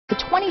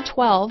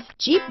2012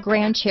 Jeep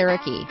Grand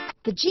Cherokee.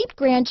 The Jeep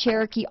Grand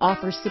Cherokee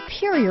offers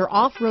superior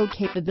off-road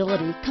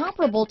capability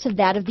comparable to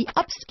that of the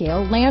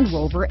upscale Land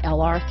Rover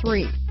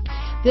LR3.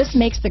 This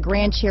makes the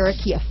Grand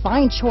Cherokee a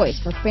fine choice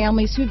for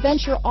families who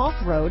venture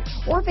off-road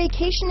or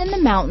vacation in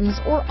the mountains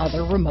or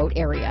other remote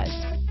areas.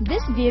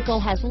 This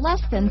vehicle has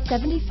less than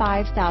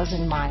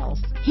 75,000 miles.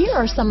 Here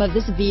are some of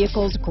this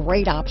vehicle's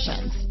great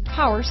options: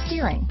 power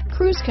steering,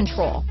 cruise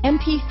control,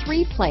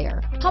 MP3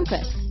 player,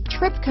 compass,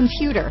 trip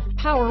computer,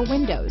 power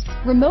windows,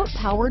 remote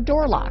power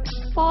door locks,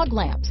 fog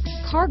lamps,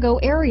 cargo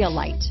area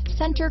light,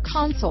 center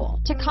console,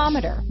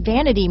 tachometer,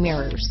 vanity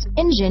mirrors,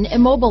 engine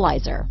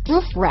immobilizer,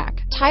 roof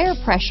rack, tire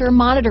pressure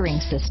monitoring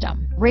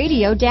system,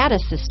 radio data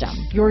system.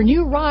 Your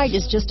new ride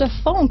is just a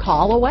phone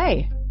call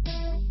away.